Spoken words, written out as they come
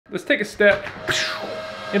let's take a step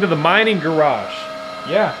into the mining garage.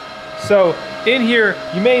 Yeah, so in here,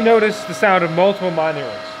 you may notice the sound of multiple mining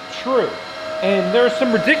rigs. True. And there are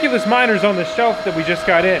some ridiculous miners on the shelf that we just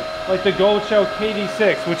got in, like the Gold Shell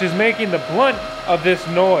KD6, which is making the blunt of this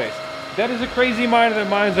noise. That is a crazy miner that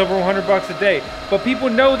mines over 100 bucks a day. But people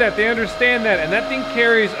know that, they understand that, and that thing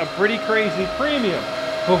carries a pretty crazy premium.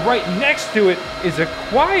 But right next to it is a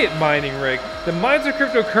quiet mining rig that mines a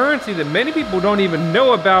cryptocurrency that many people don't even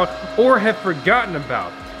know about or have forgotten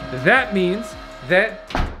about. That means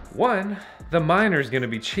that, one, the miner is going to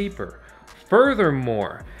be cheaper.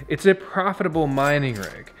 Furthermore, it's a profitable mining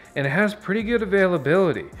rig and it has pretty good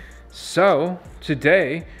availability. So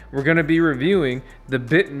today we're going to be reviewing the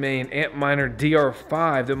Bitmain Antminer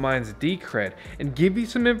DR5 that mines Decred and give you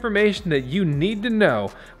some information that you need to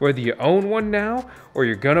know, whether you own one now or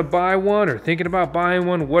you're going to buy one or thinking about buying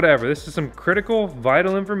one, whatever. This is some critical,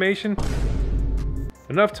 vital information.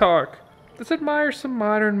 Enough talk. Let's admire some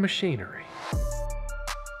modern machinery.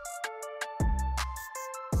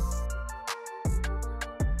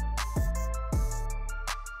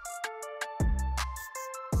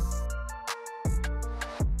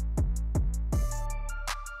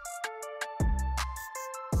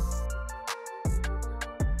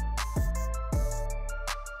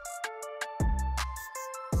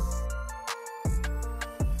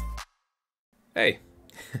 Hey,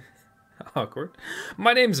 awkward.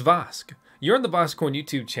 My name's Vosk. You're on the Voskcoin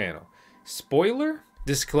YouTube channel. Spoiler?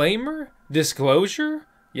 Disclaimer? Disclosure?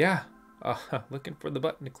 Yeah, looking for the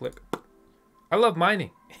button to click. I love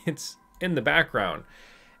mining. It's in the background.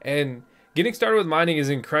 And getting started with mining is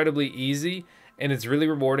incredibly easy and it's really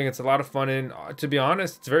rewarding. It's a lot of fun and to be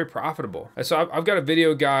honest, it's very profitable. So I've got a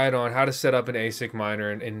video guide on how to set up an ASIC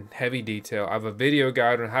miner in heavy detail. I have a video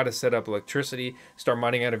guide on how to set up electricity, start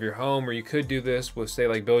mining out of your home, or you could do this with, say,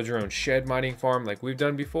 like build your own shed mining farm like we've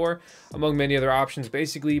done before, among many other options.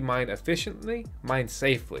 Basically, mine efficiently, mine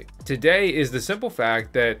safely. Today is the simple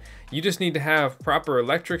fact that you just need to have proper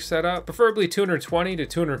electric setup, preferably 220 to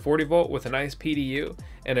 240 volt with a nice PDU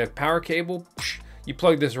and a power cable. You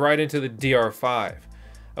plug this right into the DR5.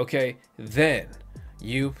 Okay, then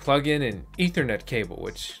you plug in an Ethernet cable,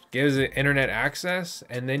 which gives it internet access,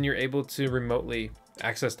 and then you're able to remotely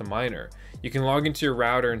access the miner. You can log into your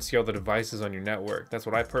router and see all the devices on your network. That's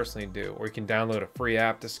what I personally do. Or you can download a free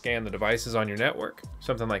app to scan the devices on your network,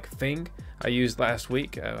 something like Thing I used last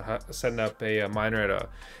week, setting up a miner at a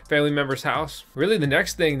family member's house. Really the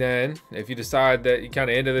next thing then, if you decide that you kind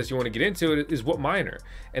of into this, you want to get into it, is what miner.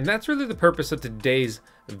 And that's really the purpose of today's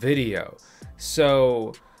video.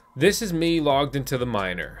 So this is me logged into the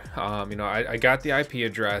miner. I got the IP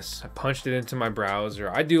address, I punched it into my browser.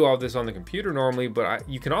 I do all this on the computer normally, but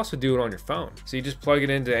you can also do it on your phone. So you just plug it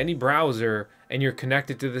into any browser and you're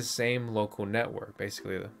connected to the same local network,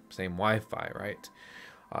 basically the same Wi-Fi, right?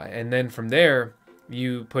 And then from there,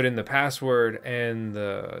 you put in the password and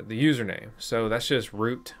the username. So that's just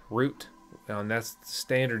root. And that's the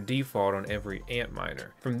standard default on every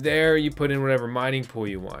Antminer. From there, you put in whatever mining pool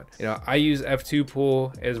you want. I use F2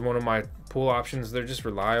 pool as one of my pool options. They're just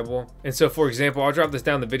reliable. And so for example, I'll drop this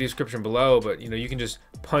down in the video description below, but you can just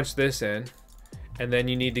punch this in and then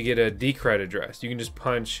you need to get a Decred address. You can just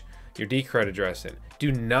punch your Decred address in.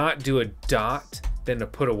 Do not do a dot, then to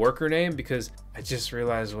put a worker name, because I just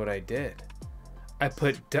realized what I did. I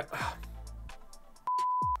put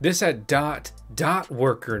this had dot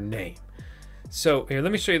worker name. So here,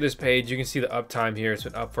 let me show you this page. You can see the uptime here. It's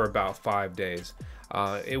been up for about 5 days.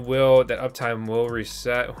 That uptime will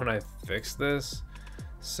reset when I fix this.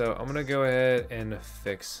 So I'm gonna go ahead and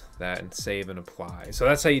fix that and save and apply. So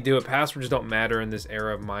that's how you do it. Passwords don't matter in this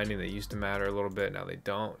era of mining. They used to matter a little bit, now they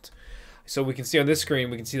don't. So we can see on this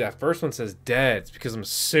screen, we can see that first one says dead. It's because I'm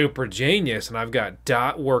super genius and I've got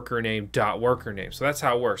 .worker name. So that's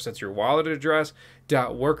how it works. That's your wallet address,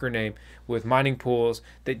 .worker name, with mining pools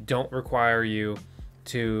that don't require you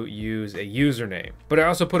to use a username. But I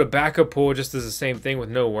also put a backup pool just as the same thing with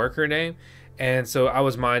no worker name. And so I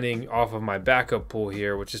was mining off of my backup pool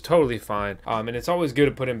here, which is totally fine. And it's always good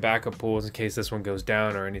to put in backup pools in case this one goes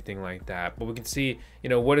down or anything like that. But we can see,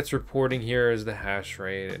 what it's reporting here is the hash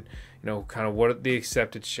rate and, kind of what the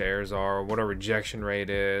accepted shares are, what our rejection rate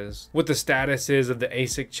is, what the status is of the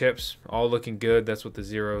ASIC chips, all looking good. That's what the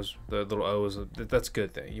zeros, the little O's, that's a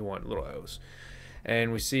good thing. You want little O's.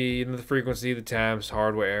 And we see the frequency, the temps,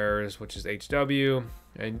 hardware errors, which is HW,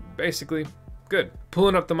 and basically good.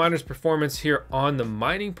 Pulling up the miner's performance here on the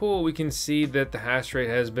mining pool, we can see that the hash rate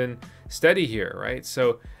has been steady here, right?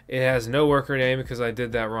 So it has no worker name because I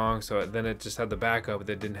did that wrong. So then it just had the backup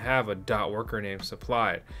that didn't have a .worker name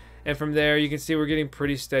supplied. And from there, you can see we're getting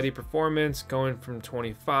pretty steady performance going from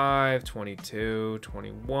 25, 22,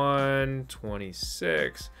 21,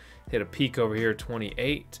 26, hit a peak over here,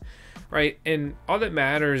 28, right? And all that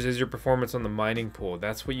matters is your performance on the mining pool.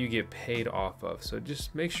 That's what you get paid off of. So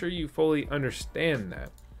just make sure you fully understand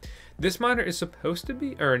that. This miner is supposed to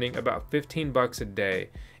be earning about 15 bucks a day,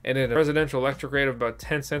 and at a residential electric rate of about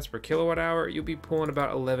 10 cents per kilowatt hour, you'll be pulling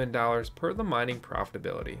about $11 per the mining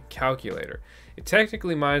profitability calculator. It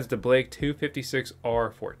technically mines the Blake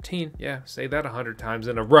 256R14. Yeah, say that 100 times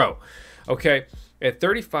in a row. Okay, at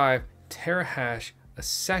 35 terahash a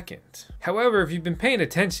second. However, if you've been paying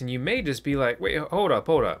attention, you may just be like, wait, hold up.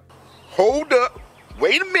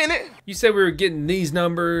 Wait a minute. You said we were getting these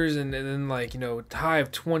numbers and then like, you know, high of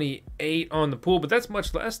 28 on the pool, but that's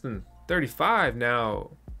much less than 35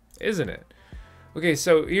 now, isn't it? Okay,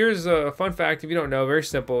 so here's a fun fact if you don't know, very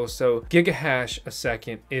simple. So gigahash a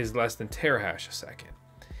second is less than terahash a second.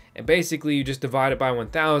 And basically you just divide it by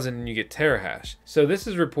 1000 and you get terahash. So this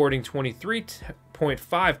is reporting 23.5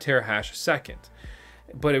 terahash a second,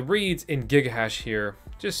 but it reads in gigahash here,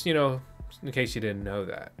 just, you know, in case you didn't know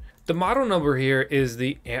that. The model number here is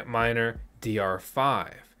the Antminer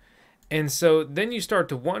DR5. And so then you start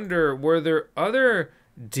to wonder, were there other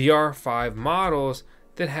DR5 models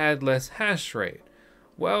that had less hash rate?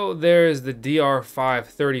 Well, there's the DR5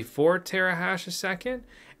 34 terahash a second,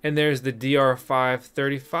 and there's the DR5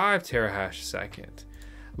 35 terahash a second.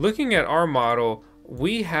 Looking at our model,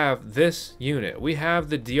 we have this unit. We have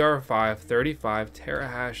the DR5 35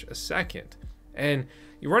 terahash a second. And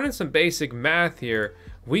you're running some basic math here,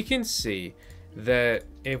 we can see that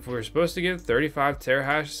if we're supposed to get 35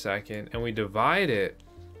 terahash a second and we divide it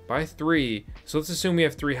by 3, so let's assume we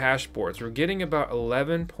have 3 hash boards, we're getting about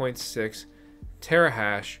 11.6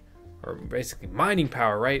 terahash, or basically mining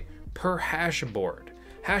power, right, per hash board.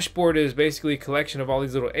 Hash board is basically a collection of all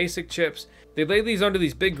these little ASIC chips. They lay these onto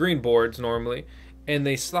these big green boards normally, and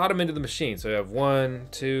they slot them into the machine. So you have 1,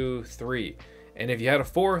 2, 3. And if you had a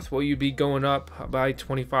fourth, well, you'd be going up by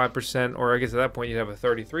 25%, or I guess at that point you'd have a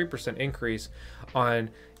 33% increase on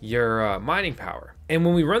your mining power. And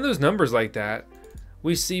when we run those numbers like that,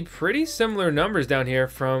 we see pretty similar numbers down here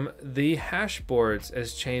from the hash boards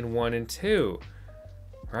as chain 1 and 2,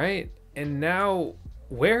 right? And now,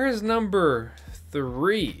 where is number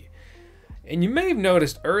 3? And you may have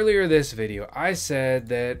noticed earlier this video, I said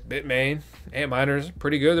that Bitmain Antminers are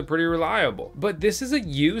pretty good, they're pretty reliable. But this is a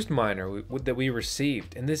used miner that we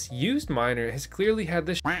received, and this used miner has clearly had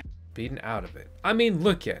the beaten out of it. I mean,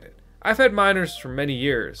 look at it. I've had miners for many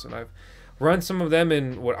years, and I've run some of them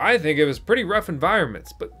in what I think of as pretty rough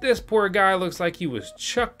environments, but this poor guy looks like he was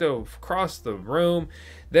chucked across the room.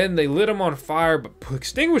 Then they lit him on fire, but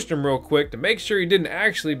extinguished him real quick to make sure he didn't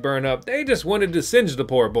actually burn up. They just wanted to singe the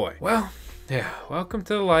poor boy. Well, yeah, welcome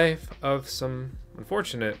to the life of some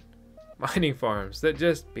unfortunate mining farms that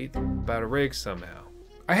just beat the out of rigs somehow.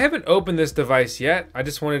 I haven't opened this device yet. I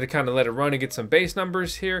just wanted to kind of let it run and get some base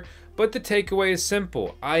numbers here, but the takeaway is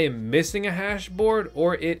simple. I am missing a hash board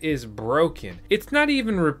or it is broken. It's not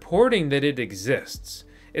even reporting that it exists.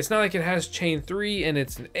 It's not like it has chain 3 and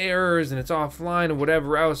it's in errors and it's offline and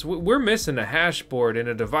whatever else. We're missing a hash board in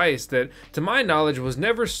a device that, to my knowledge, was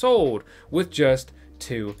never sold with just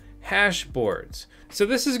 2 hash boards. So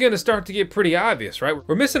this is going to start to get pretty obvious, right?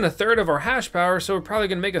 We're missing a third of our hash power, so we're probably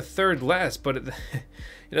going to make a third less, but you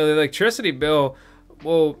know, the electricity bill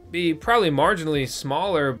will be probably marginally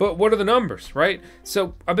smaller, but what are the numbers, right?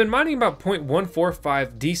 So I've been mining about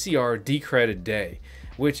 0.145 DCR Decred a day,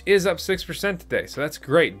 which is up 6% today, so that's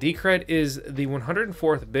great. Decred is the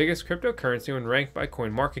 104th biggest cryptocurrency when ranked by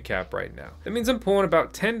CoinMarketCap right now. That means I'm pulling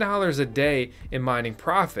about $10 a day in mining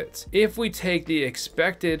profits. If we take the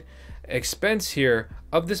expected expense here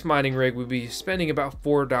of this mining rig, we'd be spending about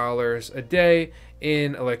 $4 a day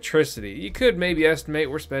in electricity. You could maybe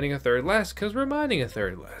estimate we're spending a third less because we're mining a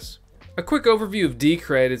third less. A quick overview of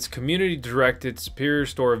Decred: it's community-directed superior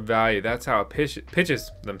store of value. That's how it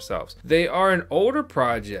pitches themselves. They are an older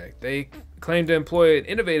project. They claim to employ an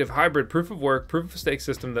innovative hybrid proof-of-work, proof-of-stake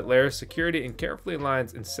system that layers security and carefully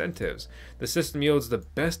aligns incentives. The system yields the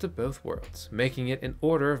best of both worlds, making it an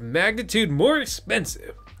order of magnitude more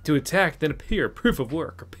expensive to attack than a peer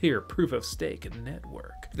proof-of-work or peer proof-of-stake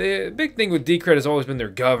network. The big thing with Decred has always been their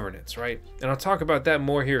governance, right? And I'll talk about that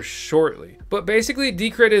more here shortly. But basically,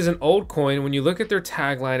 Decred is an old coin. When you look at their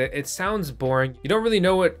tagline, it sounds boring. You don't really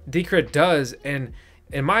know what Decred does, and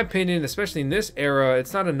in my opinion, especially in this era,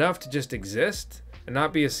 it's not enough to just exist and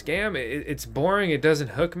not be a scam. It's boring, it doesn't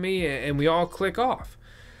hook me, and we all click off,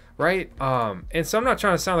 right? And so I'm not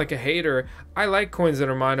trying to sound like a hater. I like coins that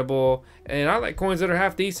are mineable, and I like coins that are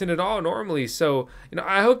half decent at all normally. So,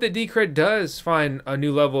 I hope that Decred does find a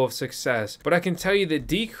new level of success. But I can tell you that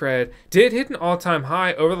Decred did hit an all-time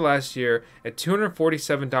high over the last year at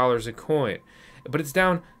 $247 a coin. But it's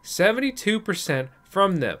down 72%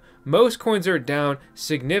 from them. Most coins are down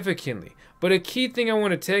significantly. But a key thing I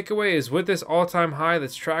want to take away is with this all-time high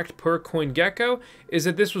that's tracked per CoinGecko is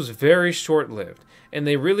that this was very short-lived. And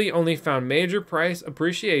they really only found major price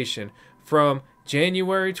appreciation from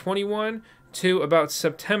January 21 to about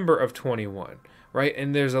September of 21, right?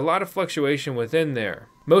 And there's a lot of fluctuation within there.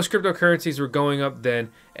 Most cryptocurrencies were going up then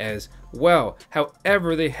as well.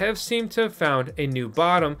 However, they have seemed to have found a new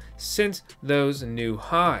bottom since those new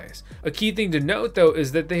highs. A key thing to note though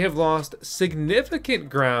is that they have lost significant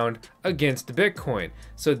ground against Bitcoin.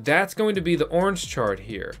 So that's going to be the orange chart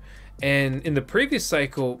here. And in the previous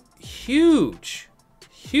cycle, huge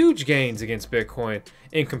gains against Bitcoin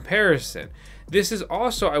in comparison. This is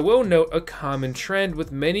also, I will note, a common trend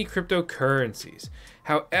with many cryptocurrencies.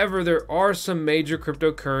 However, there are some major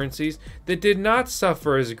cryptocurrencies that did not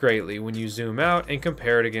suffer as greatly when you zoom out and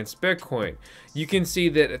compare it against Bitcoin. You can see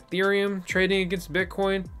that Ethereum trading against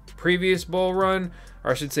Bitcoin, previous bull run,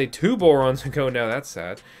 or I should say 2 bull runs ago now, that's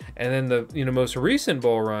sad. And then the most recent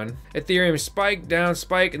bull run, Ethereum spiked, down,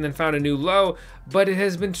 spike, and then found a new low, but it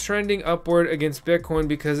has been trending upward against Bitcoin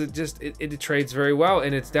because it trades very well,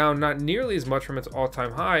 and it's down not nearly as much from its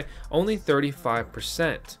all-time high, only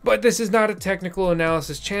 35%. But this is not a technical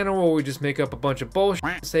analysis channel where we just make up a bunch of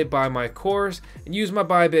bullshit, say buy my course, and use my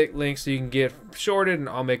Bybit link so you can get shorted and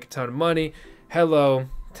I'll make a ton of money. Hello,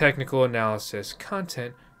 technical analysis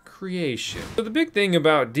content creation. So the big thing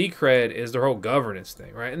about Decred is their whole governance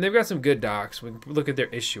thing, right? And they've got some good docs. We can look at their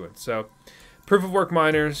issuance. So proof of work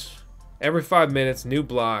miners, every 5 minutes, new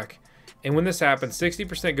block. And when this happens,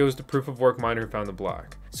 60% goes to proof of work miner who found the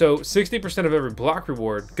block. So 60% of every block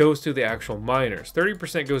reward goes to the actual miners.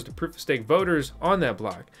 30% goes to proof of stake voters on that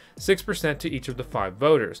block. 6% to each of the 5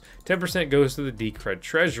 voters. 10% goes to the Decred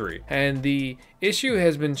treasury. And the issue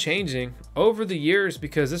has been changing over the years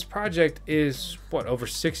because this project is, over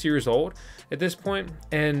 6 years old at this point,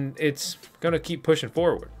 and it's gonna keep pushing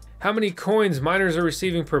forward. How many coins miners are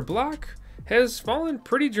receiving per block has fallen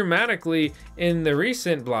pretty dramatically in the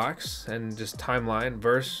recent blocks and just timeline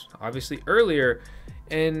versus obviously earlier,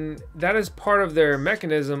 and that is part of their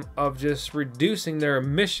mechanism of just reducing their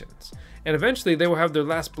emissions. And eventually they will have their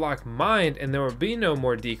last block mined and there will be no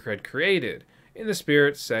more Decred created in the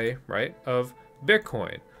spirit, say, right, of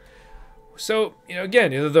Bitcoin. So,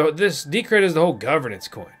 again, this Decred is the whole governance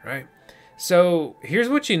coin, right? So here's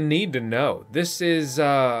what you need to know. This is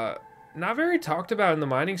not very talked about in the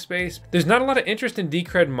mining space. There's not a lot of interest in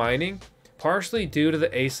Decred mining, partially due to the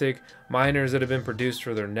ASIC miners that have been produced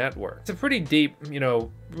for their network. It's a pretty deep,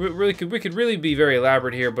 we could really be very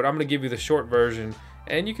elaborate here, but I'm gonna give you the short version,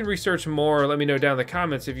 and you can research more. Let me know down in the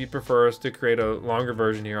comments if you prefer us to create a longer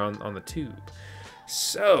version here on the tube.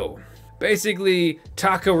 So, basically,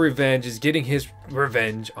 Taco Revenge is getting his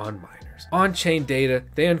revenge on miners. On-chain data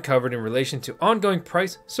they uncovered in relation to ongoing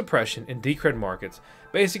price suppression in Decred markets,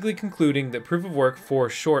 basically concluding that proof of work, for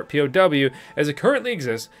short POW, as it currently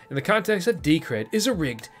exists in the context of Decred, is a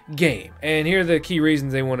rigged game. And here are the key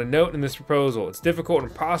reasons they want to note in this proposal. It's difficult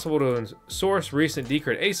and impossible to source recent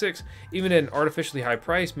Decred ASICs, even at an artificially high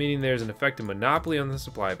price, meaning there's an effective monopoly on the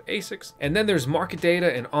supply of ASICs. And then there's market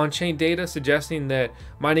data and on-chain data suggesting that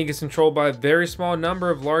mining is controlled by a very small number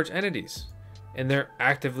of large entities, and they're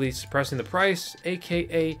actively suppressing the price,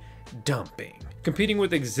 aka dumping. Competing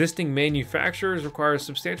with existing manufacturers requires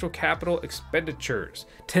substantial capital expenditures,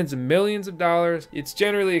 tens of millions of dollars. It's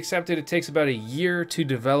generally accepted it takes about a year to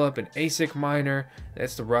develop an ASIC miner.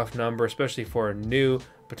 That's the rough number, especially for a new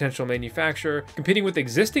potential manufacturer. Competing with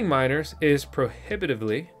existing miners is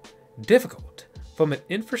prohibitively difficult. From an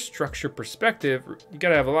infrastructure perspective, you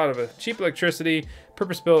gotta have a lot of cheap electricity,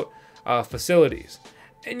 purpose-built facilities.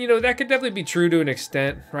 And that could definitely be true to an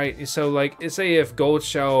extent, right? So like, say if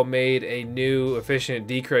Goldshell made a new efficient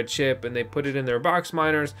Decred chip and they put it in their box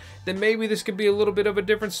miners, then maybe this could be a little bit of a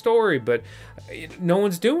different story, but no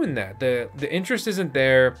one's doing that. The interest isn't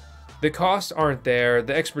there, the costs aren't there,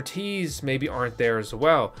 the expertise maybe aren't there as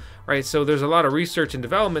well, right? So there's a lot of research and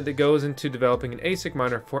development that goes into developing an ASIC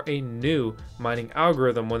miner for a new mining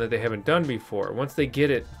algorithm, one that they haven't done before. Once they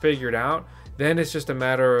get it figured out, then it's just a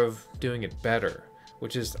matter of doing it better,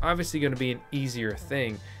 which is obviously going to be an easier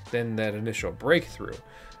thing than that initial breakthrough.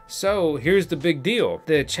 So here's the big deal.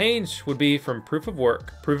 The change would be from proof of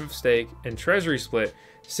work, proof of stake, and treasury split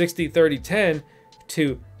 60-30-10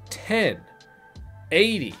 to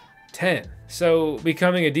 10-80-10. So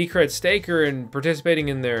becoming a Decred staker and participating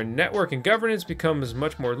in their network and governance becomes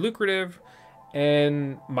much more lucrative,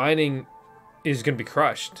 and mining is going to be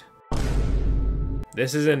crushed.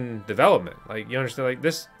 This is in development. Like, you understand, like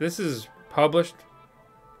this is published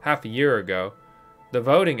half a year ago. The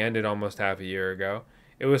voting ended almost half a year ago.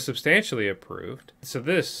 It was substantially approved. So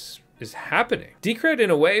this is happening. Decred in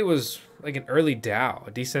a way was like an early DAO,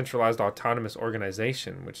 a decentralized autonomous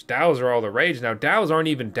organization, which DAOs are all the rage now. DAOs aren't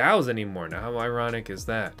even DAOs anymore now. How ironic is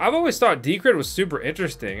that? I've always thought Decred was super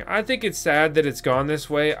interesting. I think it's sad that it's gone this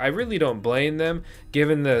way. I really don't blame them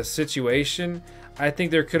given the situation. I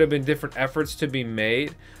think there could have been different efforts to be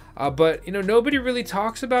made. But, you know, nobody really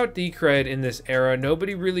talks about Decred in this era.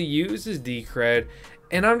 Nobody really uses Decred.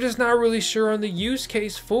 And I'm just not really sure on the use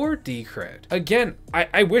case for Decred. Again,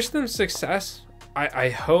 I wish them success. I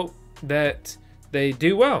hope that they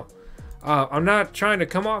do well. I'm not trying to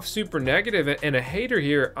come off super negative and a hater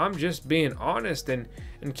here. I'm just being honest and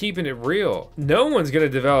keeping it real. No one's going to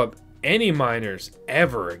develop any miners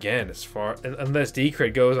ever again unless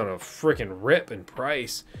Decred goes on a freaking rip in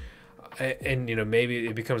price. And you know, maybe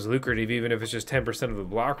it becomes lucrative even if it's just 10% of the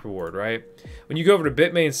block reward, right? When you go over to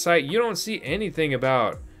Bitmain's site, you don't see anything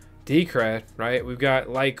about Decred, right? We've got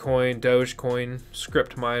Litecoin, Dogecoin,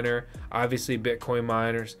 Script Miner, obviously Bitcoin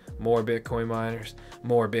miners, more Bitcoin miners,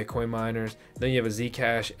 more Bitcoin miners. Then you have a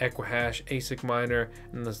Zcash, Equihash, ASIC miner,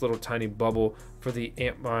 and this little tiny bubble for the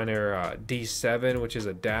Antminer D7, which is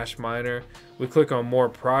a Dash miner. We click on more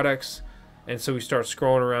products. And so we start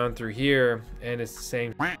scrolling around through here, and it's the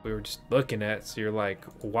same we were just looking at. So you're like,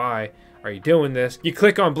 why are you doing this? You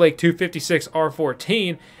click on Blake 256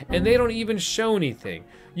 R14, and they don't even show anything.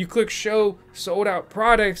 You click show sold out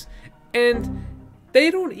products, and they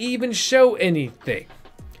don't even show anything.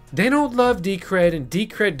 They don't love Decred, and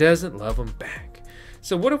Decred doesn't love them back.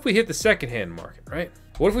 So what if we hit the secondhand market, right?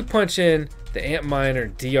 What if we punch in the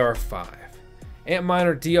Antminer DR5?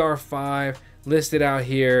 Antminer DR5. Listed out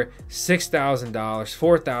here, $6,000,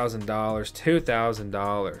 $4,000,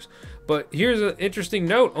 $2,000. But here's an interesting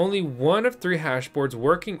note. Only 1 of 3 hashboards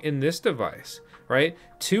working in this device, right?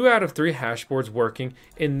 2 out of 3 hashboards working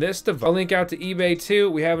in this device. I'll link out to eBay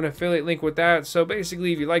too. We have an affiliate link with that. So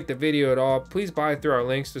basically, if you like the video at all, please buy through our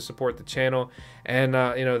links to support the channel. And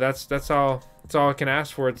you know, that's all I can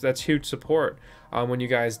ask for. That's huge support when you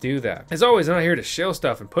guys do that. As always, I'm not here to shill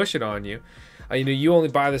stuff and push it on you. You know, you only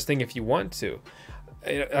buy this thing if you want to.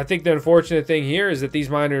 I think the unfortunate thing here is that these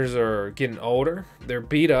miners are getting older. They're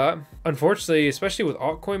beat up. Unfortunately, especially with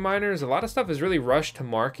altcoin miners, a lot of stuff is really rushed to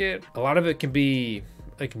market. A lot of it can be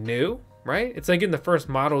like new, right? It's like in the first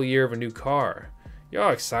model year of a new car. You're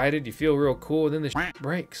all excited, you feel real cool, then the shit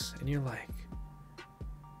breaks, and you're like,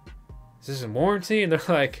 is this in warranty? And they're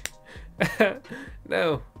like,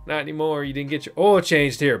 no, not anymore. You didn't get your oil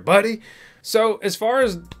changed here, buddy. So as far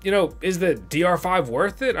as, you know, is the DR5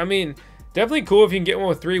 worth it? I mean, definitely cool if you can get one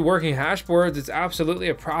with 3 working hashboards. It's absolutely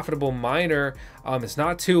a profitable miner. It's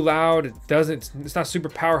not too loud. It's not super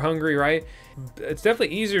power hungry, right? It's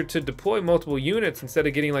definitely easier to deploy multiple units instead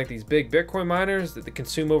of getting like these big Bitcoin miners that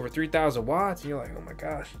consume over 3,000 watts. And you're like, oh my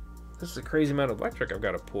gosh, this is a crazy amount of electric I've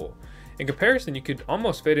got to pull. In comparison, you could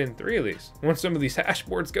almost fit in 3 of these. Once some of these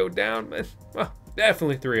hashboards go down, man, well,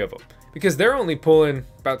 definitely 3 of them. Because they're only pulling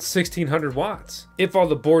about 1,600 watts if all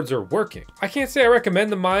the boards are working. I can't say I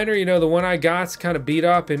recommend the miner. You know, the one I got's kind of beat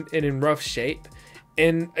up and in rough shape.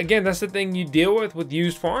 And again, that's the thing you deal with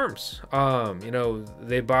used farms. You know,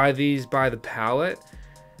 they buy these by the pallet,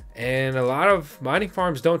 and a lot of mining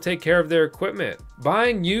farms don't take care of their equipment.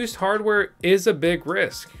 Buying used hardware is a big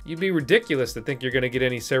risk. You'd be ridiculous to think you're going to get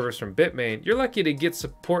any service from Bitmain. You're lucky to get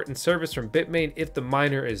support and service from Bitmain if the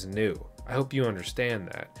miner is new. I hope you understand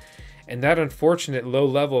that. And that unfortunate low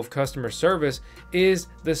level of customer service is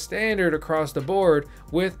the standard across the board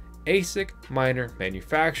with ASIC miner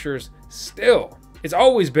manufacturers still. It's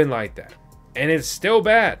always been like that. And it's still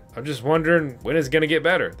bad. I'm just wondering when it's going to get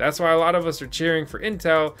better. That's why a lot of us are cheering for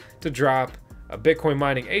Intel to drop a Bitcoin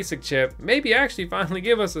mining ASIC chip, maybe actually finally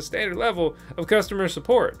give us a standard level of customer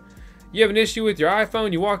support. You have an issue with your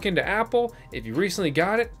iPhone, you walk into Apple, if you recently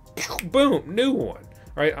got it, boom, new one.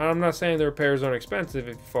 Right? I'm not saying the repairs aren't expensive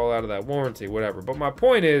if you fall out of that warranty, whatever. But my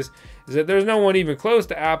point is that there's no one even close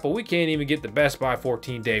to Apple. We can't even get the Best Buy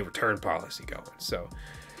 14-day return policy going. So,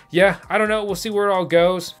 yeah, I don't know. We'll see where it all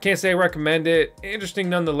goes. Can't say I recommend it. Interesting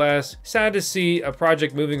nonetheless. Sad to see a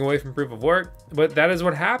project moving away from proof of work. But that is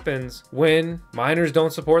what happens when miners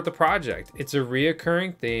don't support the project. It's a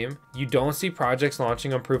reoccurring theme. You don't see projects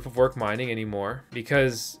launching on proof of work mining anymore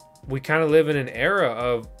because we kind of live in an era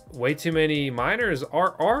of way too many miners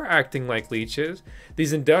are acting like leeches.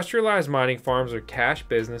 These industrialized mining farms are cash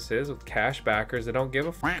businesses with cash backers that don't give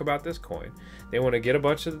a fuck about this coin. They want to get a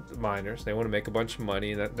bunch of miners, they want to make a bunch of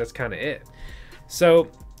money, and that's kind of it. So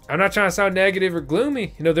I'm not trying to sound negative or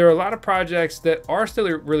gloomy. You know, there are a lot of projects that are still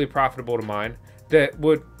really profitable to mine that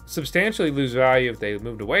would substantially lose value if they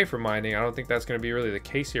moved away from mining. I don't think that's going to be really the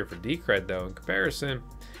case here for Decred, though. In comparison,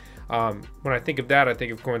 when I think of that, I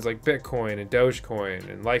think of coins like Bitcoin and Dogecoin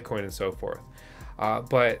and Litecoin and so forth.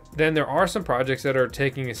 But then there are some projects that are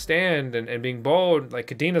taking a stand and being bold. Like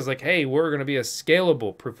Kadeena's like, hey, we're going to be a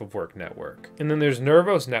scalable proof of work network. And then there's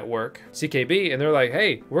Nervos Network, CKB, and they're like,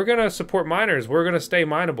 hey, we're going to support miners. We're going to stay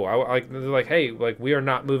mineable. They're like, hey, like, we are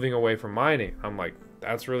not moving away from mining. I'm like,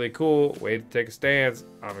 that's really cool. Way to take a stance.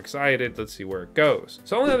 I'm excited. Let's see where it goes.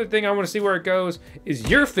 So the only other thing I want to see where it goes is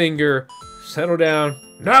your finger. Settle down.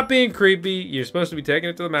 Not being creepy. You're supposed to be taking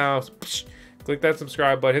it to the mouse. Psh, click that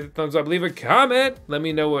subscribe button. Hit the thumbs up. Leave a comment. Let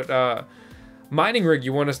me know what mining rig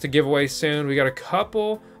you want us to give away soon. We got a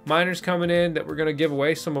couple miners coming in that we're going to give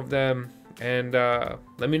away some of them. And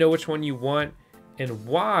let me know which one you want and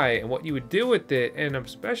why and what you would do with it. And I'm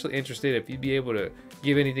especially interested if you'd be able to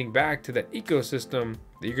give anything back to that ecosystem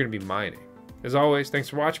that you're going to be mining. As always, thanks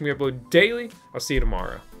for watching. We upload daily. I'll see you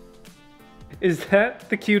tomorrow. Is that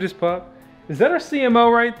the cutest pup? Is that our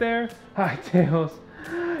CMO right there? Hi, Tails.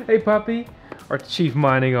 Hey, puppy. Our chief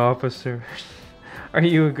mining officer. Are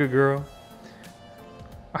you a good girl?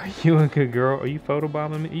 Are you a good girl? Are you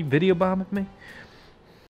photobombing me? Are you video bombing me?